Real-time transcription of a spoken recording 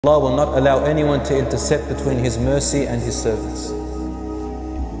Allah will not allow anyone to intercept between His mercy and His servants.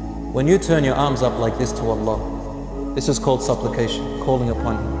 When you turn your arms up like this to Allah, this is called supplication, calling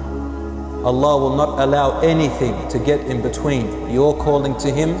upon Him. Allah will not allow anything to get in between your calling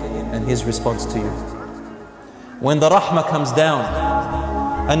to Him and His response to you. When the rahmah comes down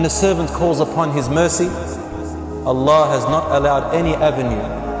and the servant calls upon His mercy, Allah has not allowed any avenue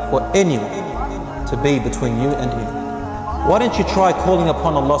for anyone to be between you and Him. Why don't you try calling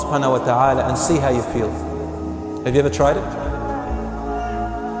upon Allah subhanahu wa ta'ala and see how you feel? Have you ever tried it?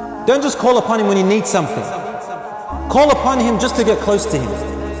 Don't just call upon Him when you need something. Call upon Him just to get close to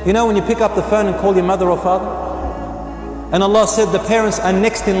Him. You know, when you pick up the phone and call your mother or father, and Allah said the parents are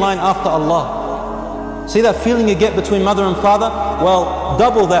next in line after Allah. See that feeling you get between mother and father? Well,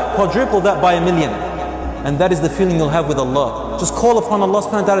 double that, quadruple that by 1,000,000. And that is the feeling you'll have with Allah. Just call upon Allah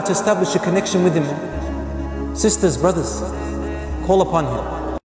subhanahu wa ta'ala to establish a connection with Him. Sisters, brothers, call upon Him.